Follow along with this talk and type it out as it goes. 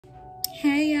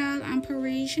Hey y'all, I'm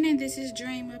Parisian and this is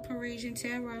Dream of Parisian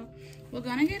Tarot. We're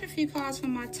gonna get a few cards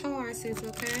from my Tauruses,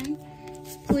 okay?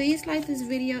 Please like this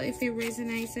video if it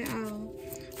resonates at all.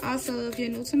 Also, if you're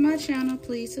new to my channel,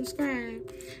 please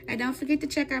subscribe. And don't forget to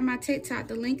check out my TikTok.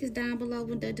 The link is down below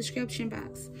in the description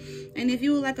box. And if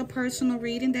you would like a personal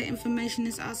reading, that information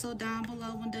is also down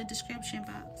below in the description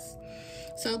box.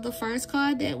 So the first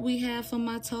card that we have for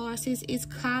my Tauruses is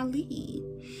Kali.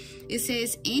 It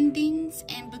says endings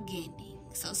and beginnings.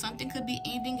 So something could be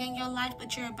ending in your life,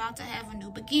 but you're about to have a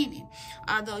new beginning.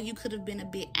 Although you could have been a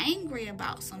bit angry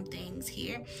about some things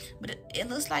here, but it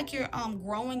looks like you're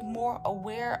growing more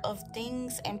aware of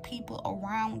things and people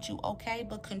around you, okay?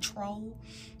 But control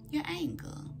your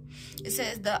anger. It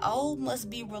says the old must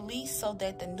be released so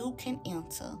that the new can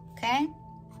enter, okay?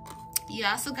 You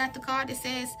also got the card that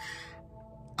says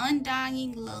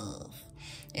undying love.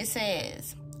 It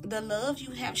says the love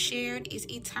you have shared is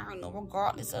eternal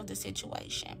regardless of the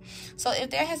situation. So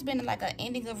if there has been like an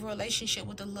ending of a relationship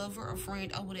with a lover or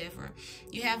friend or whatever,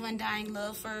 you have undying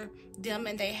love for them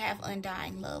and they have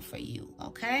undying love for you,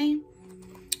 okay?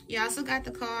 You also got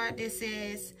the card that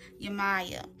says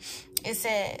Yamaya. It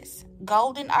says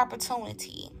golden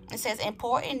opportunity. It says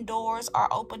important doors are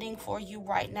opening for you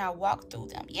right now. Walk through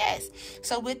them. Yes.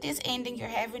 So with this ending, you're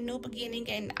having new beginning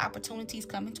and opportunities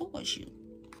coming towards you.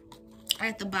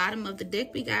 At the bottom of the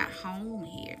deck, we got home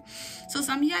here. So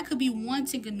some of y'all could be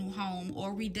wanting a new home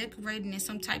or redecorating in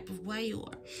some type of way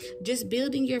or just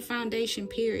building your foundation,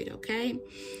 period, okay?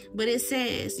 But it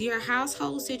says your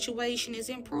household situation is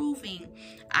improving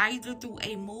either through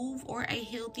a move or a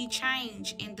healthy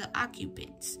change in the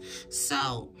occupants.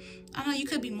 So, I know you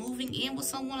could be moving in with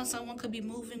someone or someone could be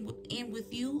moving in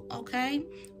with you, okay?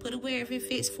 Put it wherever it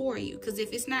fits for you. Because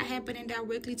if it's not happening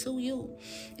directly to you,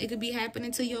 it could be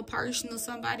happening to your person or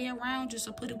somebody around you.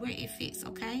 So put it where it fits,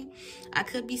 okay? I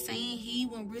could be saying he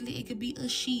when really it could be a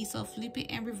she. So flip it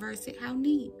and reverse it how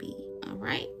need be, all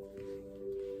right?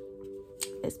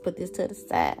 Let's put this to the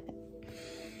side.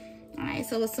 Alright,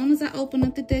 so as soon as I open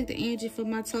up the deck, the energy for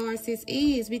my Tauruses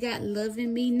is we got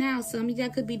loving me now. Some of y'all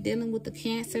could be dealing with the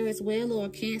Cancer as well, or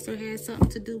Cancer has something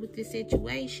to do with this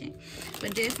situation.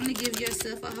 But definitely give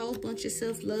yourself a whole bunch of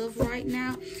self-love right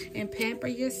now and pamper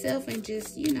yourself and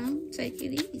just, you know, take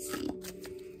it easy.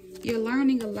 You're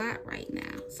learning a lot right now.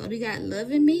 So we got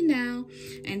loving me now.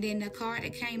 And then the card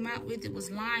that came out with it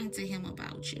was lying to him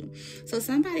about you. So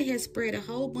somebody has spread a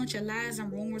whole bunch of lies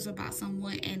and rumors about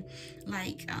someone and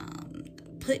like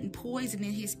putting poison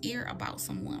in his ear about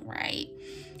someone, right?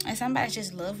 And somebody's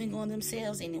just loving on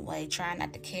themselves anyway, trying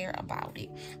not to care about it.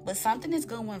 But something is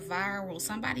going viral.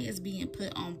 Somebody is being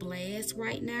put on blast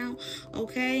right now,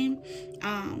 okay?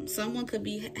 Someone could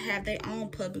have their own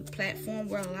public platform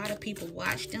where a lot of people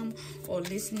watch them or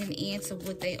listening in to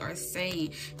what they are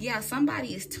saying. Yeah,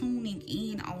 somebody is tuning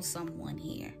in on someone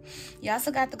here. You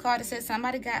also got the card that says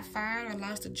somebody got fired or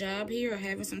lost a job here or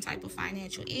having some type of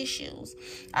financial issues.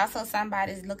 Also,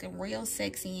 somebody's looking real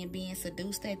sexy and being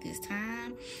seduced at this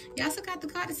time. You also got the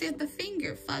card that says the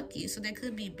finger, fuck you. So there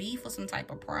could be beef or some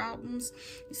type of problems.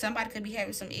 Somebody could be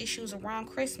having some issues around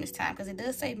Christmas time because it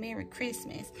does say Merry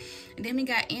Christmas. And then we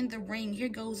got in the ring. Here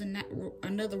goes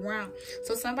another round.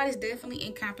 So somebody's definitely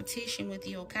in competition with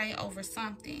you, okay, over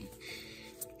something.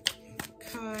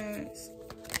 Cards.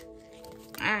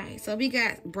 Alright, so we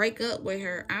got break up with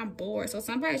her. I'm bored. So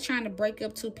somebody's trying to break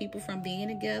up two people from being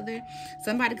together.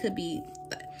 Somebody could be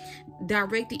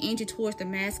directing energy towards the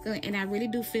masculine, and I really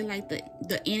do feel like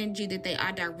the energy that they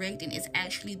are directing is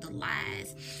actually the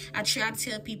lies. I try to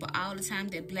tell people all the time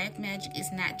that black magic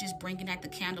is not just bringing out the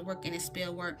candle work and the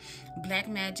spell work. Black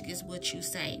magic is what you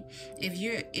say.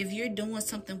 If you're doing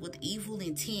something with evil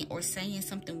intent or saying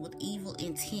something with evil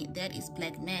intent, that is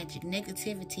black magic.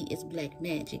 Negativity is black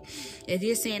magic. If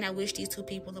you're saying I wish these two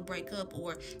people to break up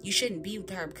or you shouldn't be with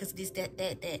her because this,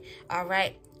 that, all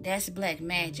right, that's black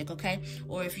magic, okay?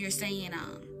 Or if you're saying,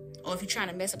 or if you're trying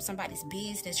to mess up somebody's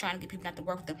business, trying to get people not to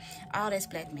work with them, all that's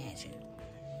black magic.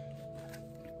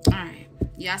 All right.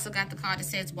 You also got the card that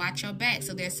says watch your back.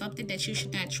 So there's something that you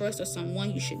should not trust or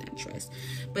someone you should not trust.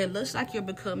 But it looks like you're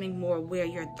becoming more aware.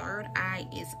 Your third eye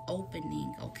is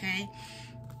opening, okay?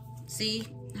 See?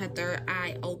 Her third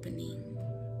eye opening.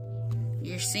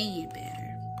 You're seeing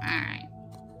better. All right.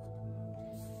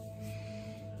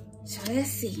 So let's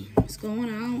see what's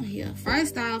going on here.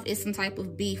 First off, it's some type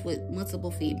of beef with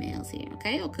multiple females here,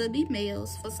 okay? Or could be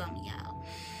males for some of y'all.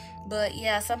 But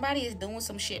yeah, somebody is doing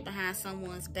some shit behind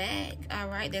someone's back, all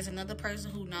right? There's another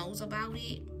person who knows about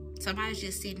it. Somebody's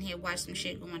just sitting here watching some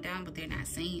shit going down, but they're not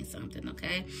saying something,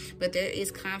 okay? But there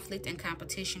is conflict and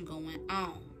competition going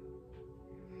on.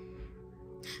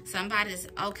 Somebody's,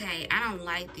 okay, I don't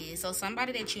like this. So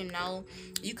somebody that you know,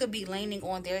 you could be leaning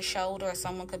on their shoulder, or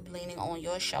someone could be leaning on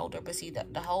your shoulder. But see,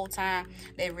 the whole time,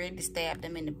 they ready to stab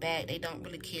them in the back. They don't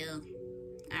really care.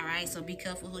 All right, so be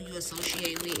careful who you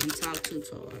associate with and talk to,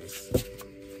 Taurus.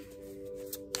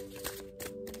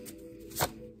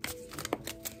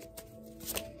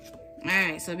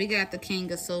 Alright, so we got the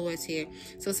King of Swords here.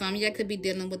 So some of y'all could be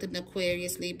dealing with an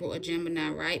Aquarius, Libra, or Gemini,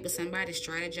 right? But somebody's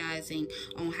strategizing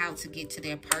on how to get to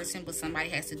their person, but somebody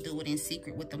has to do it in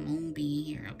secret with the moon being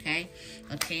here, okay?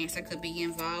 A Cancer could be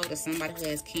involved, or somebody who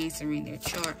has Cancer in their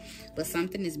chart, but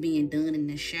something is being done in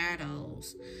the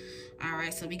shadows.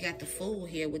 Alright, so we got the Fool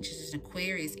here, which is an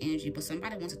Aquarius energy, but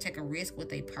somebody wants to take a risk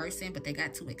with a person, but they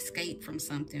got to escape from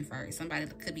something first. Somebody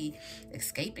could be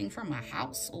escaping from a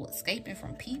house or escaping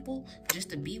from people just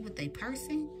to be with a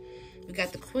person. We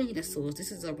got the Queen of Swords.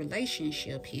 This is a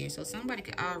relationship here. So somebody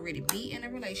could already be in a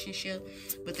relationship,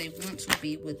 but they want to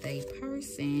be with a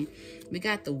person. We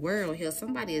got the World here.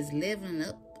 Somebody is living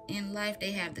up in life.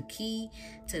 They have the key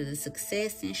to the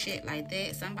success and shit like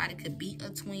that. Somebody could be a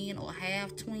twin or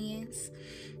have twins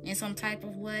in some type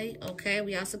of way. Okay,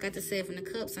 we also got the Seven of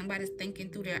Cups. Somebody's thinking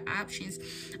through their options.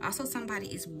 Also, somebody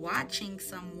is watching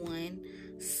someone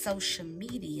social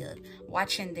media,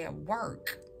 watching their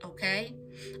work. Okay,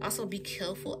 also be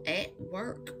careful at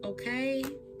work. Okay,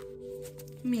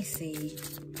 let me see,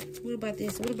 what about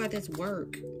this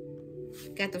work?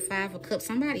 Got the Five of Cups.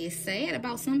 Somebody is sad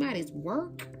about somebody's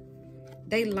work.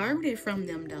 They learned it from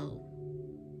them, though.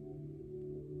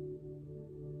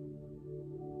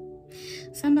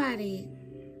 Somebody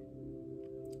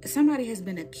has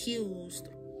been accused.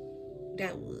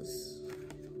 That was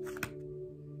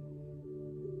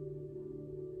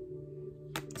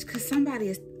because somebody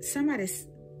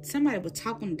was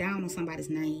talking down on somebody's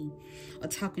name or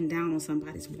talking down on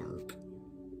somebody's work.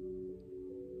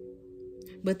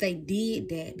 But they did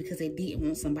that because they didn't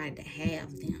want somebody to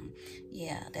have them.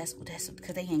 Yeah, that's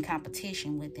because they in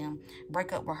competition with them.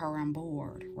 Break up with her on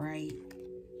board, right?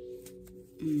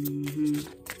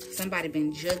 Somebody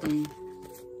been juggling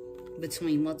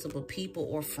between multiple people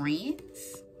or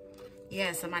friends.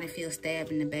 Yeah, somebody feels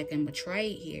stabbed in the back and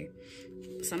betrayed here.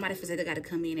 Somebody feels like they got to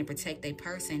come in and protect their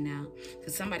person now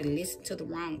because somebody listened to the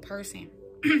wrong person.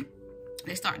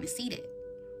 They're starting to see that.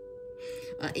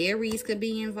 Aries could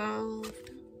be involved.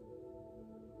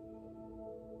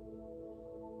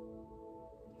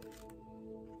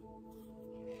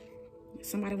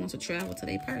 Somebody wants to travel to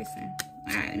their person.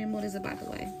 All right, let me move this about the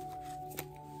way.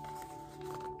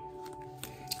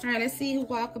 All right, let's see who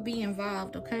all could be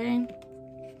involved, okay?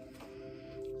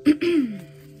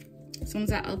 As soon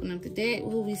as I open up the deck,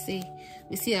 who we see?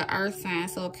 We see an earth sign.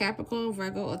 So a Capricorn,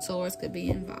 Virgo, or Taurus could be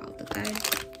involved, okay?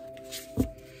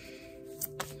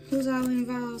 Who's all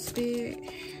involved, Spirit?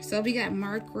 So we got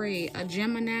Mercury, a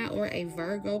Gemini, or a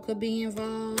Virgo could be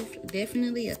involved.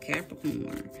 Definitely a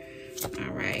Capricorn.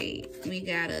 All right. We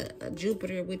got a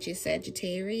Jupiter, which is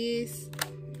Sagittarius.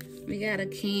 We got a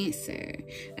Cancer.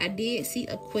 I did see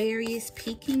Aquarius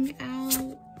peeking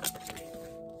out.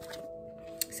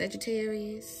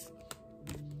 Sagittarius.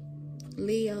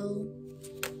 Leo.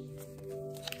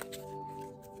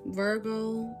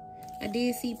 Virgo. I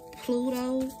did see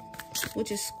Pluto,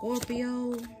 which is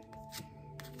Scorpio.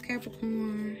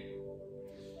 Capricorn.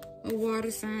 A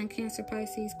water sign, Cancer,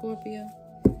 Pisces, Scorpio.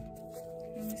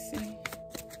 Let me see.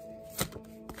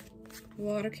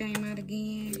 Water came out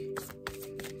again.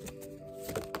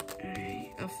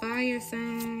 Alright. A fire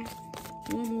sign.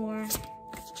 One more.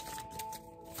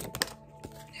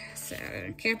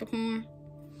 Saturn. Capricorn.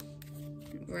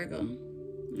 Virgo.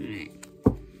 Alright.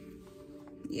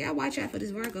 Yeah, watch out for this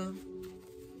Virgo.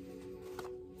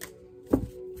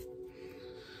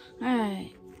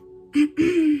 Alright.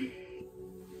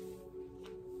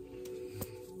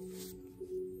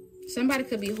 Somebody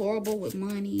could be horrible with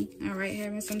money, all right,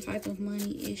 having some type of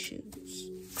money issues.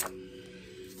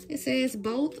 It says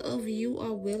both of you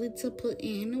are willing to put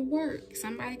in the work.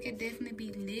 Somebody could definitely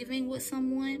be living with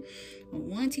someone or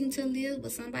wanting to live,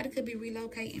 but somebody could be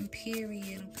relocating,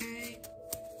 period, okay?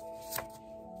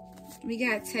 We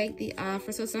got to take the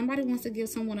offer. So somebody wants to give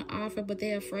someone an offer, but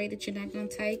they're afraid that you're not going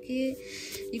to take it.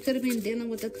 You could have been dealing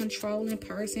with a controlling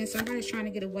person. Somebody's trying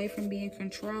to get away from being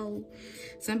controlled.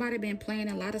 Somebody been playing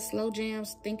a lot of slow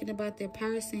jams, thinking about their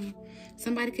person.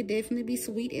 Somebody could definitely be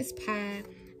sweet as pie.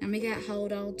 And we got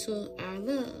hold on to our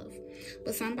love.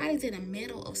 But somebody's in the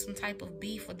middle of some type of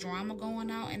beef or drama going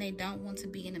on, and they don't want to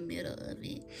be in the middle of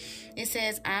it. It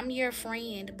says, I'm your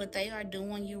friend, but they are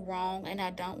doing you wrong, and I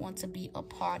don't want to be a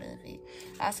part of it.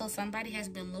 Also, somebody has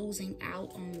been losing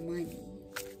out on money.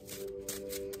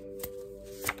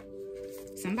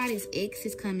 Somebody's ex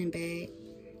is coming back.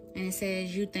 And it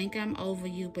says, you think I'm over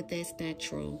you, but that's not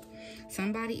true.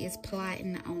 Somebody is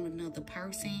plotting on another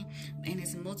person. And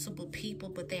it's multiple people,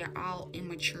 but they're all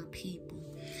immature people.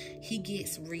 He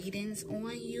gets readings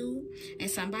on you. And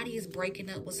somebody is breaking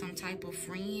up with some type of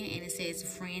friend. And it says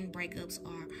friend breakups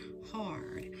are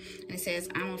hard. And it says,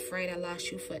 I'm afraid I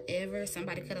lost you forever.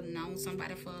 Somebody could have known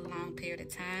somebody for a long period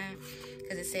of time.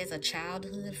 Because it says a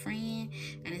childhood friend.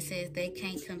 And it says they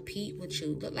can't compete with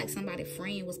you. Look like somebody's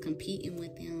friend was competing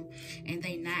with them. And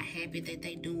they not happy that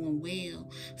they doing well.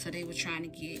 So they were trying to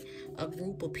get a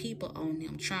group of people on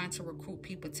them. Trying to recruit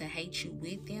people to hate you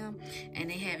with them. And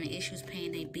they having issues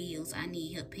paying their bills. I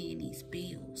need help paying these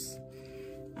bills.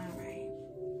 All right.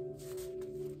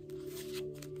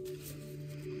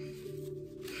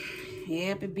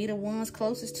 Yep, it be the ones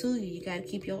closest to you. You got to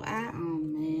keep your eye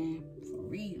on, man. For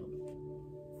real.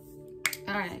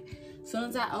 All right. As soon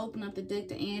as I open up the deck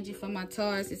to Angie for my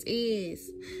Taurus, it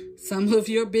is some of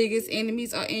your biggest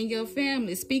enemies are in your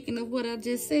family. Speaking of what I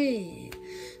just said.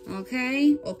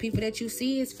 Okay? Or people that you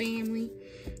see as family.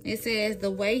 It says,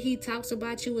 the way he talks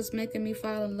about you is making me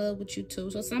fall in love with you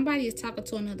too. So somebody is talking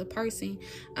to another person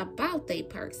about their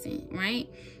person, right?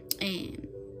 And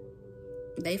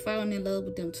they falling in love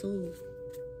with them too.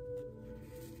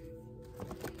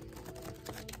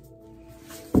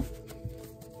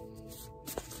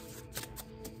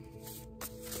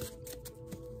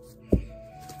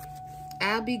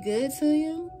 I'll be good to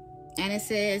you. And it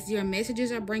says your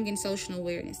messages are bringing social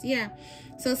awareness. Yeah.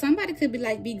 So somebody could be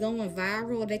going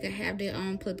viral, or they could have their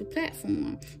own public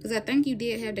platform. Because I think you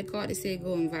did have the card that said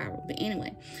going viral. But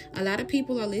anyway, a lot of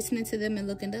people are listening to them and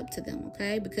looking up to them,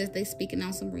 okay? Because they speaking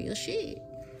on some real shit.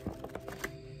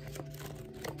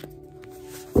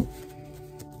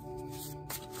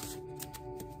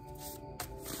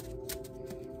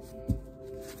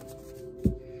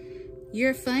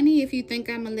 You're funny if you think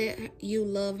I'm going to let you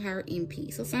love her in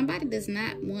peace. So somebody does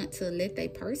not want to let their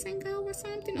person go or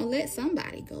something, or let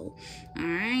somebody go. All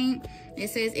right. It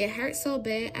says, it hurts so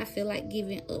bad, I feel like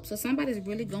giving up. So somebody's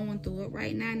really going through it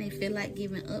right now and they feel like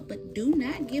giving up, but do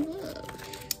not give up.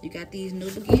 You got these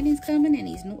new beginnings coming and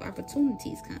these new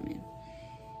opportunities coming.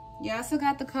 You also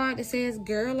got the card that says,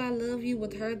 girl, I love you.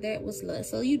 With her, that was love.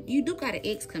 So you do got an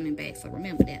ex coming back. So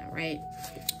remember that, all right?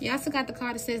 You also got the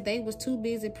card that says they was too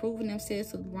busy proving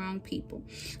themselves to the wrong people.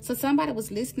 So somebody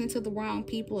was listening to the wrong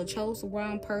people or chose the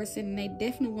wrong person. And they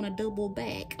definitely want to double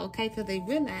back, okay? Because they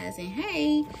realizing,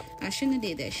 hey, I shouldn't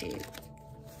have did that shit.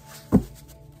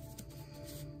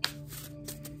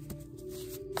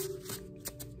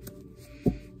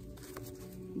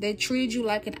 They treat you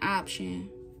like an option.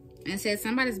 And said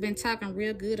somebody's been talking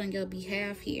real good on your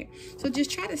behalf here. So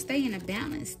just try to stay in a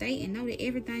balanced state and know that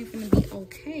everything's going to be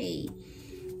okay.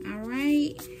 All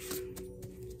right.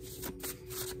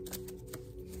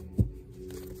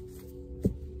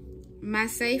 My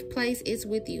safe place is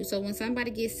with you. So when somebody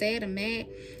gets sad or mad,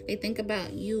 they think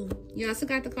about you. You also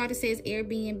got the card that says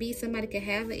Airbnb. Somebody could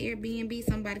have an Airbnb.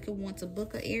 Somebody could want to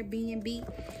book an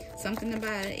Airbnb. Something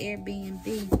about an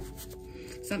Airbnb.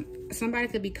 Somebody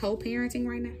could be co-parenting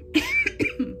right now.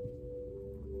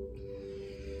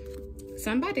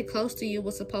 Somebody close to you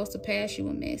was supposed to pass you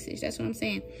a message. That's what I'm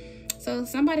saying. So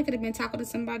somebody could have been talking to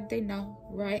somebody they know,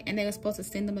 right? And they were supposed to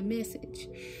send them a message.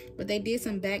 But they did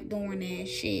some backdooring ass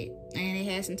shit. And they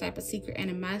had some type of secret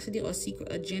animosity or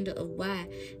secret agenda of why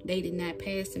they did not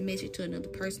pass the message to another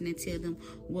person and tell them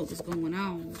what was going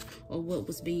on or what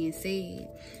was being said.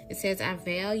 It says, I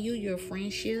value your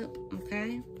friendship,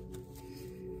 okay?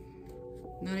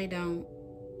 No, they don't.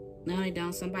 No, they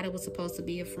don't. Somebody was supposed to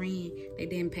be a friend. They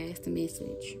didn't pass the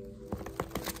message.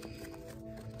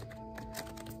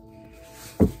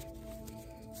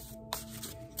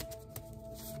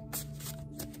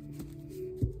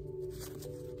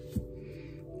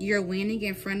 You're winning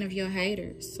in front of your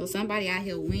haters. So somebody out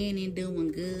here winning,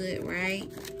 doing good,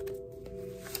 right?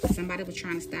 Somebody was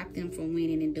trying to stop them from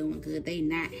winning and doing good. They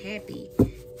not happy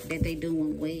that they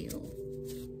doing well.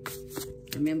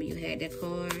 Remember you had that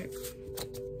card?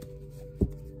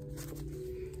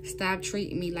 Stop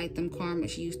treating me like them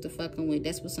karmas you used to fucking with.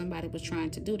 That's what somebody was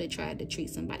trying to do. They tried to treat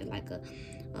somebody like a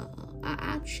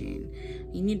option.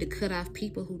 You need to cut off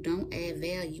people who don't add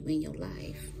value in your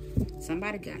life.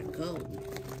 Somebody gotta go.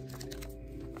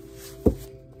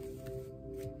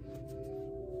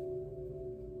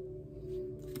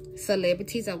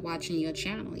 Celebrities are watching your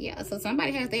channel. Yeah, so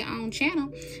somebody has their own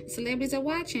channel. Celebrities are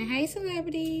watching. Hey,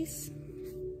 celebrities.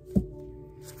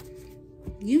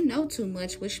 You know too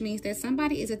much, which means that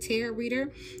somebody is a tarot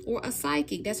reader or a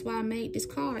psychic. That's why I made this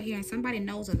card here. And somebody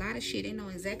knows a lot of shit. They know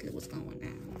exactly what's going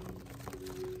down.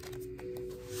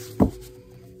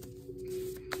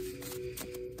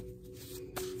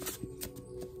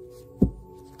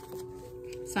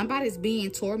 Somebody's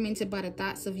being tormented by the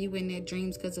thoughts of you in their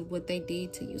dreams because of what they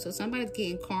did to you. So somebody's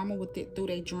getting karma with it through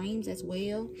their dreams as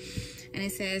well. And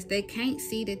it says they can't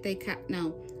see that they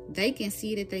they can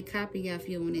see that they copy off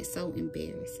you, and it's so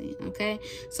embarrassing. Okay,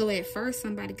 so at first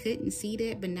somebody couldn't see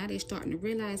that, but now they're starting to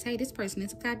realize, hey, this person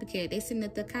is a copycat. They sitting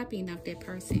up there copying off that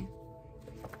person.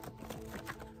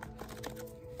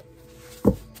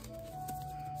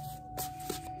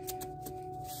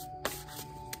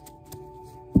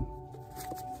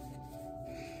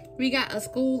 We got a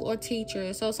school or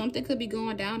teacher. So something could be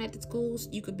going down at the schools.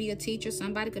 You could be a teacher.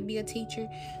 Somebody could be a teacher.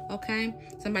 Okay.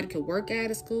 Somebody could work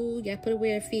at a school. You gotta put it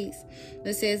where it fits.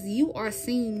 It says you are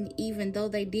seen even though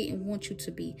they didn't want you to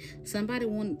be. Somebody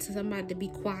wanted somebody to be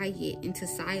quiet and to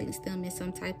silence them in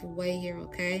some type of way here.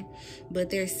 Okay. But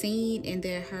they're seen and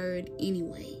they're heard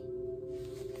anyway.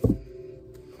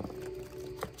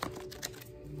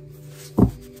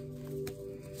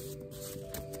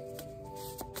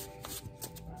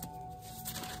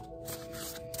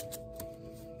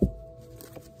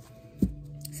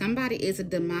 Somebody is a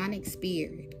demonic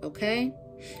spirit, okay?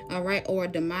 All right, or a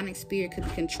demonic spirit could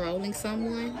be controlling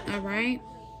someone, all right?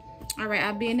 All right,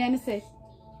 I'll be in there in a sec.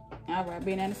 All right, I'll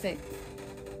be in there in a sec.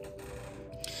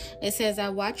 It says, I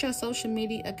watch your social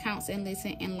media accounts and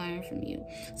listen and learn from you.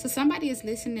 So somebody is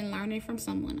listening and learning from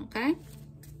someone, okay?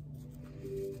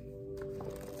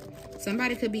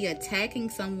 Somebody could be attacking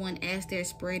someone as they're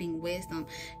spreading wisdom.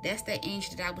 That's the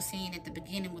angel that I was seeing at the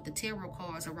beginning with the tarot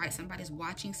cards, all right? Somebody's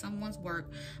watching someone's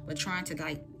work, but trying to,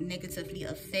 like, negatively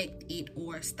affect it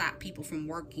or stop people from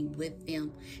working with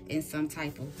them in some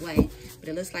type of way. But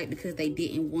it looks like because they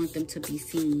didn't want them to be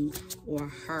seen or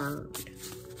heard.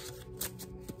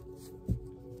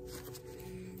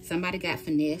 Somebody got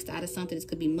finessed out of something. This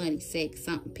could be money, sex,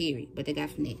 something, period. But they got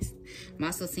finessed. I'm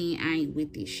also seeing I ain't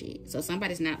with this shit. So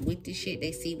somebody's not with this shit.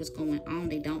 They see what's going on.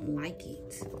 They don't like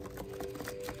it.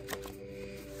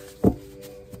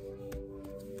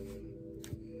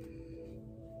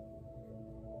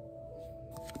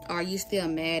 Are you still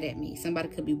mad at me? Somebody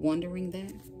could be wondering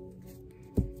that.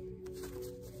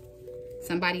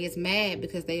 Somebody is mad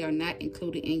because they are not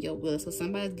included in your will. So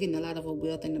somebody's getting a lot of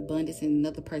wealth and abundance, and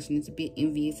another person is a bit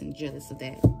envious and jealous of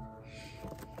that.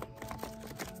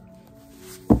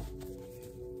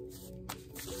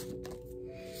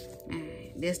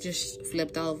 Alright, this just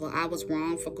flipped over. I was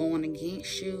wrong for going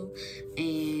against you,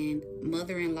 and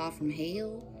mother-in-law from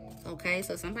hell. Okay,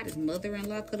 so somebody's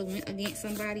mother-in-law could have went against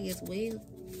somebody as well.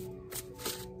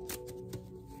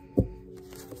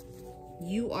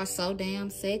 You are so damn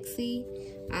sexy.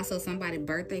 Also, somebody's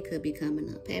birthday could be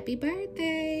coming up. Happy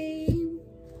birthday.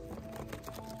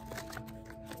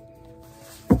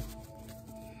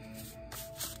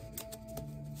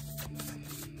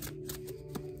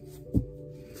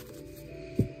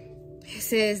 It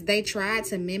says they tried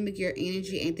to mimic your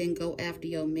energy and then go after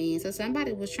your man. So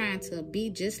somebody was trying to be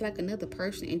just like another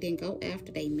person and then go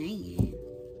after their man.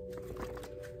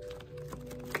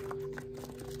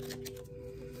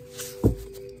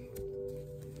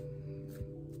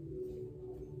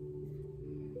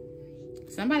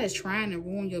 Somebody's trying to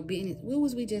ruin your business. What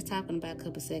was we just talking about a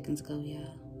couple seconds ago,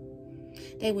 y'all?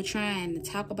 They were trying to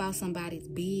talk about somebody's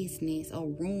business or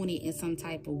ruin it in some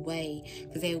type of way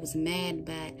because they was mad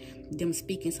about them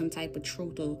speaking some type of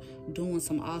truth or doing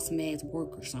some awesome ass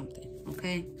work or something,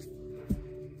 okay?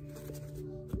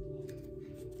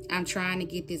 I'm trying to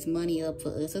get this money up for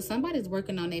us. So somebody's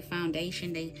working on their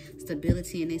foundation, their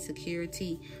stability and their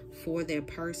security for their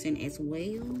person as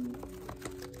well.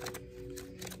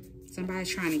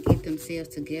 Somebody's trying to get themselves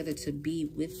together to be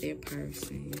with their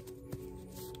person.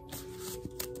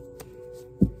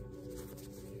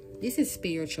 This is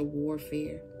spiritual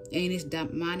warfare. And it's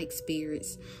demonic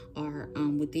spirits are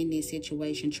within this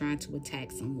situation trying to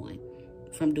attack someone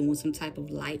from doing some type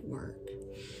of light work.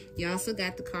 You also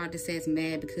got the card that says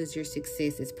mad because your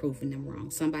success is proving them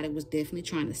wrong. Somebody was definitely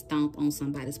trying to stomp on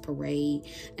somebody's parade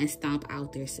and stomp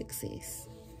out their success.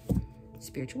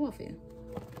 Spiritual warfare.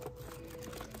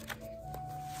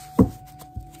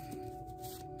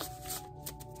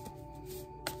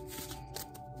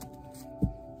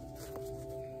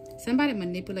 Somebody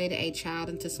manipulated a child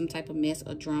into some type of mess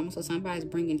or drama. So somebody's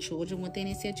bringing children within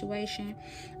this situation.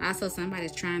 Also,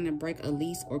 somebody's trying to break a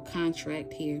lease or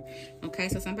contract here. Okay,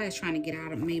 so somebody's trying to get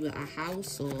out of maybe a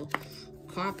house or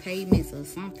car payments or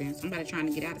something. Somebody trying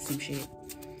to get out of some shit.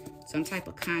 Some type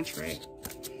of contract.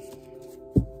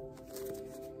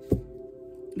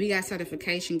 We got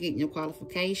certification, getting your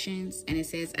qualifications. And it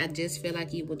says, I just feel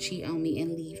like you will cheat on me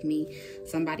and leave me.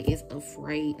 Somebody is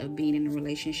afraid of being in a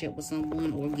relationship with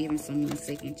someone or giving someone a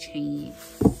second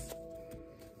chance.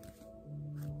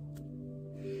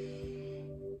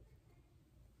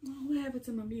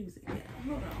 happened to my music? Yeah,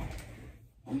 hold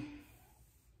on.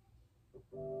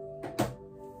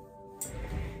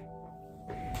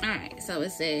 Alright, so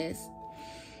it says,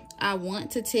 I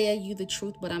want to tell you the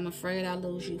truth, but I'm afraid I'll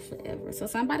lose you forever. So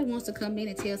somebody wants to come in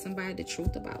and tell somebody the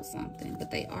truth about something,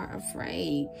 but they are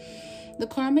afraid. The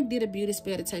karmic did a beauty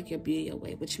spell to take your beauty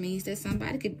away, which means that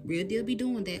somebody could real deal be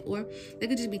doing that, or they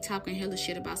could just be talking hella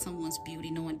shit about someone's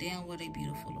beauty, knowing damn well they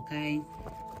beautiful, okay?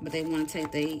 But they want to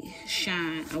take their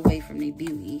shine away from their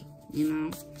beauty, you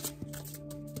know?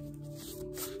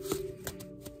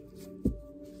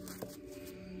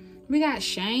 We got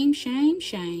shame, shame,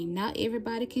 shame. Not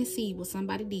everybody can see what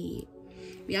somebody did.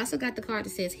 We also got the card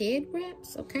that says head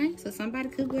wraps, okay? So somebody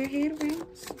could wear head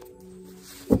wraps.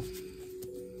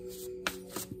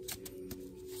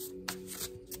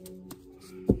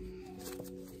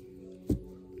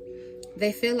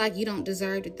 They feel like you don't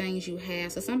deserve the things you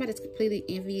have. So somebody's completely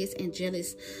envious and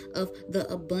jealous of the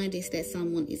abundance that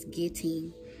someone is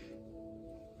getting.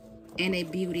 And their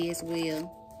beauty as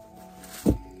well.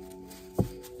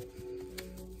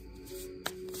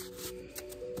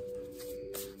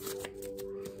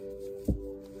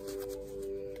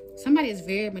 Somebody is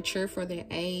very mature for their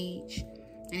age.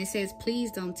 And it says,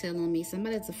 please don't tell on me.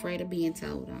 Somebody's afraid of being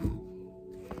told on.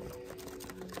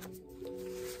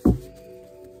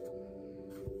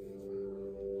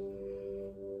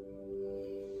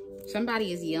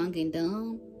 Somebody is young and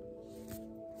dumb.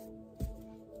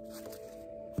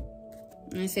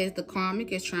 And it says the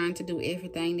karmic is trying to do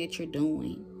everything that you're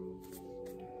doing.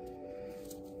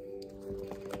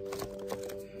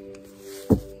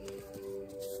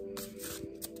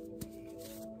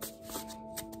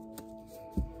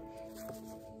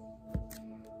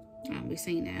 We've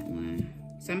seen that one.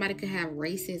 Somebody could have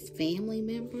racist family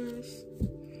members.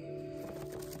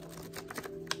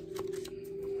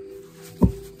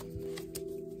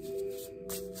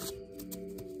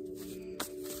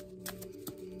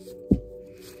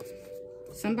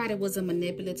 Somebody was a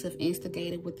manipulative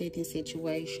instigator within this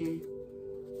situation.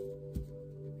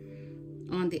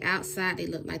 On the outside, they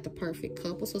look like the perfect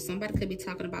couple. So somebody could be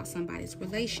talking about somebody's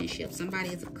relationship. Somebody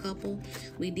is a couple.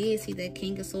 We did see that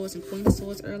King of Swords and Queen of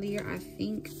Swords earlier, I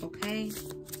think. Okay.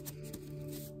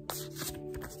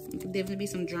 There could definitely be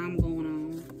some drama going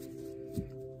on.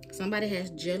 Somebody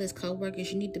has jealous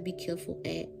co-workers. You need to be careful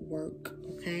at work.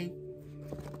 Okay.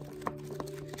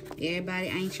 Everybody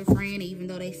ain't your friend, even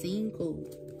though they seem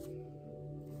cool.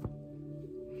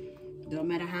 No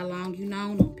matter how long you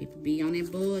know them, people be on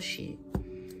that bullshit.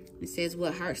 It says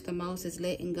what hurts the most is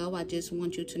letting go. I just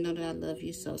want you to know that I love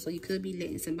you so. So you could be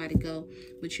letting somebody go,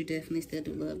 but you definitely still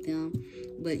do love them.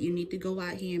 But you need to go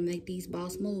out here and make these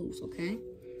boss moves, okay?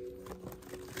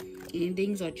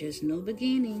 Endings are just new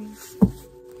beginnings.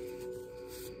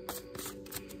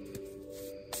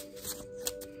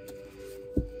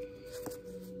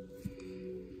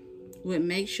 What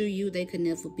makes you you, they could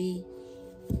never be.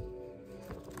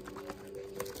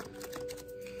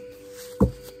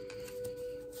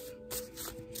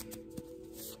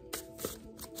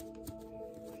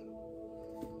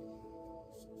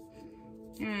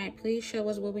 Alright, please show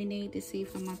us what we need to see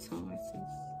from our Tauruses.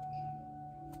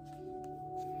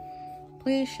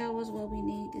 Please show us what we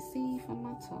need to see from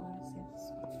our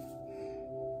Tauruses.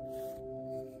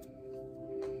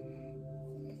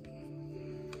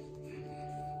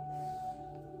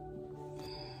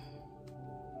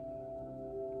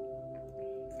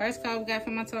 First card we got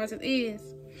from my Taurus is,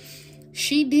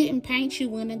 she didn't paint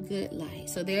you in a good light.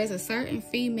 So there's a certain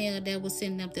female that was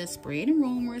sitting up there spreading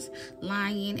rumors,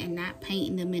 lying, and not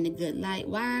painting them in a good light.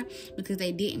 Why? Because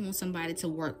they didn't want somebody to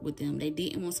work with them. They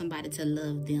didn't want somebody to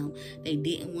love them. They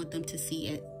didn't want them to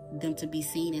see them to be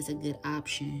seen as a good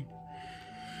option.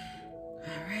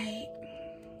 All right.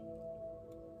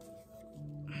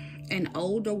 An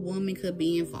older woman could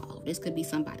be involved. This could be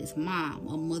somebody's mom,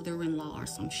 a mother-in-law, or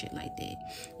some shit like that.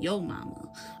 Your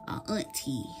mama,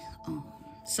 auntie,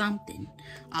 something,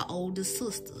 our older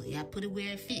sister. Y'all put it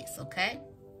where it fits, okay?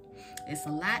 It's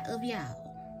a lot of y'all.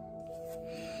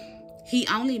 He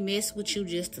only messed with you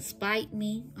just to spite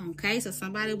me, okay? So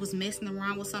somebody was messing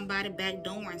around with somebody,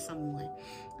 backdooring someone,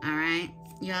 all right?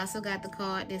 You also got the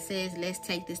card that says, let's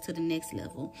take this to the next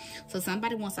level. So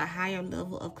somebody wants a higher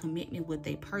level of commitment with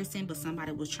a person, but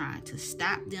somebody was trying to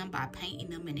stop them by painting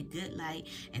them in a good light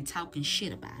and talking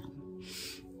shit about them.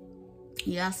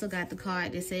 You also got the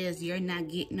card that says, you're not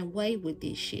getting away with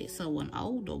this shit. So an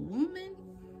older woman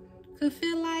could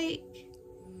feel like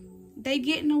they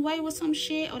getting away with some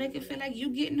shit, or they can feel like you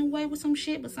getting away with some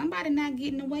shit, but somebody not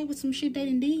getting away with some shit they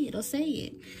done did or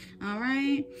said. All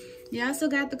right. You also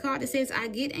got the card that says, I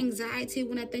get anxiety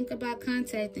when I think about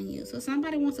contacting you. So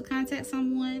somebody wants to contact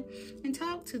someone and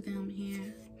talk to them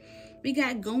here. We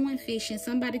got going fishing.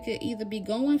 Somebody could either be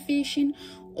going fishing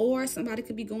or somebody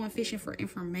could be going fishing for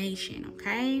information,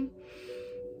 okay?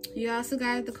 You also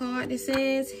got the card that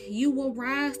says, you will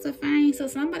rise to fame. So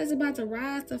somebody's about to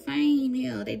rise to fame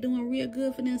here. They're doing real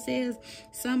good for themselves.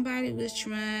 Somebody was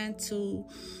trying to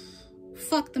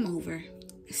fuck them over.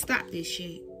 Stop this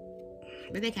shit.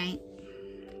 But they can't.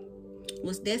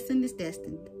 What's destined is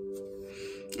destined.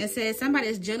 It says somebody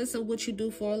is jealous of what you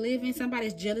do for a living.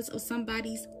 Somebody's jealous of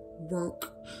somebody's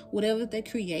work. Whatever they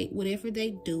create, whatever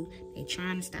they do, they're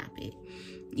trying to stop it.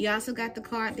 You also got the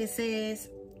card that says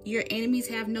your enemies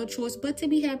have no choice but to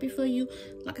be happy for you.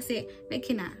 Like I said, they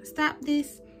cannot stop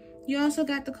this. You also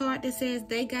got the card that says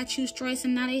they got you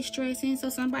stressing, now they stressing. So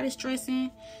somebody's stressing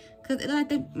because like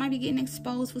they might be getting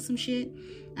exposed for some shit.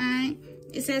 Alright.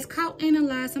 It says caught in a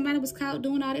lie. Somebody was caught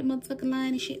doing all that motherfucking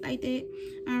lying and shit like that.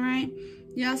 Alright.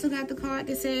 You also got the card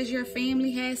that says your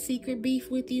family has secret beef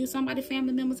with you. Somebody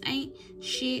family members ain't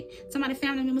shit. Somebody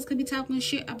family members could be talking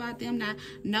shit about them. Now,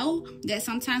 know that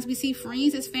sometimes we see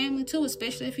friends as family too,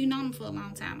 especially if you know them for a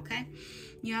long time, okay?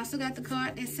 You also got the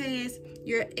card that says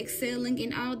you're excelling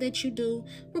in all that you do,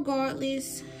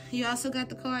 regardless. You also got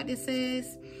the card that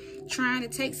says trying to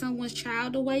take someone's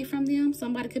child away from them.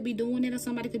 Somebody could be doing it or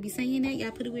somebody could be saying that.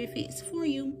 Y'all put it where it fits for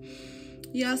you.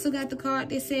 You also got the card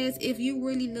that says, if you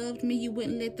really loved me, you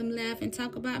wouldn't let them laugh and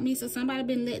talk about me. So somebody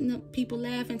been letting the people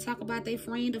laugh and talk about their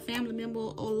friend or family member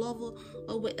or lover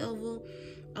or whatever.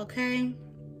 Okay.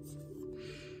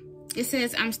 It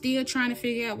says, I'm still trying to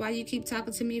figure out why you keep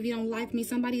talking to me if you don't like me.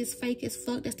 Somebody is fake as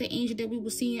fuck. That's the angel that we were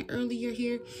seeing earlier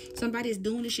here. Somebody is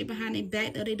doing this shit behind their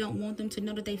back that they don't want them to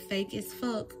know that they fake as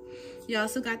fuck. You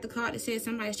also got the card that says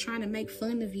somebody's trying to make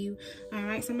fun of you. All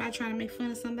right. Somebody trying to make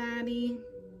fun of somebody.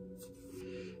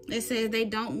 It says they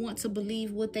don't want to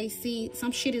believe what they see.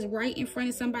 Some shit is right in front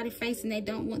of somebody's face and they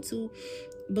don't want to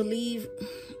believe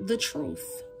the truth.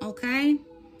 Okay?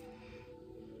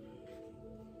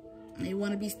 They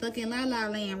want to be stuck in la-la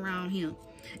land around here.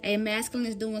 A masculine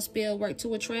is doing spell work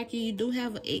to attract you. You do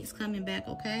have an ex coming back,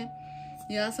 okay?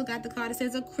 You also got the card that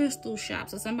says a crystal shop.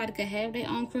 So somebody could have their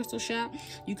own crystal shop.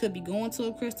 You could be going to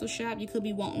a crystal shop. You could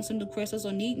be wanting some new crystals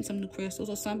or needing some new crystals.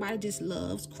 Or somebody just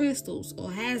loves crystals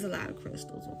or has a lot of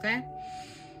crystals, okay?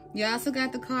 You also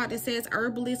got the card that says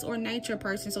herbalist or nature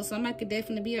person. So somebody could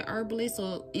definitely be an herbalist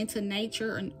or into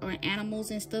nature or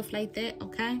animals and stuff like that,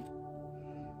 okay?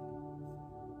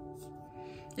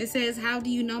 It says, how do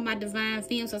you know my divine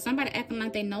femme? So somebody acting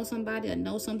like they know somebody or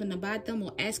know something about them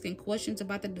or asking questions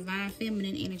about the divine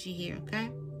feminine energy here, okay?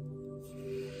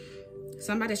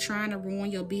 Somebody's trying to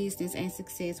ruin your business and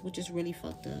success, which is really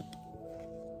fucked up.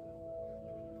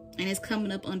 And it's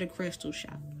coming up under crystal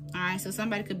shop. All right, so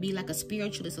somebody could be like a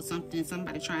spiritualist or something.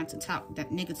 Somebody trying to talk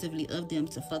that negatively of them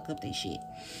to fuck up their shit.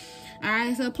 All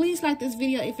right, so please like this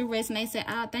video if it resonates at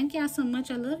all. Thank y'all so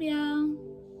much. I love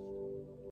y'all.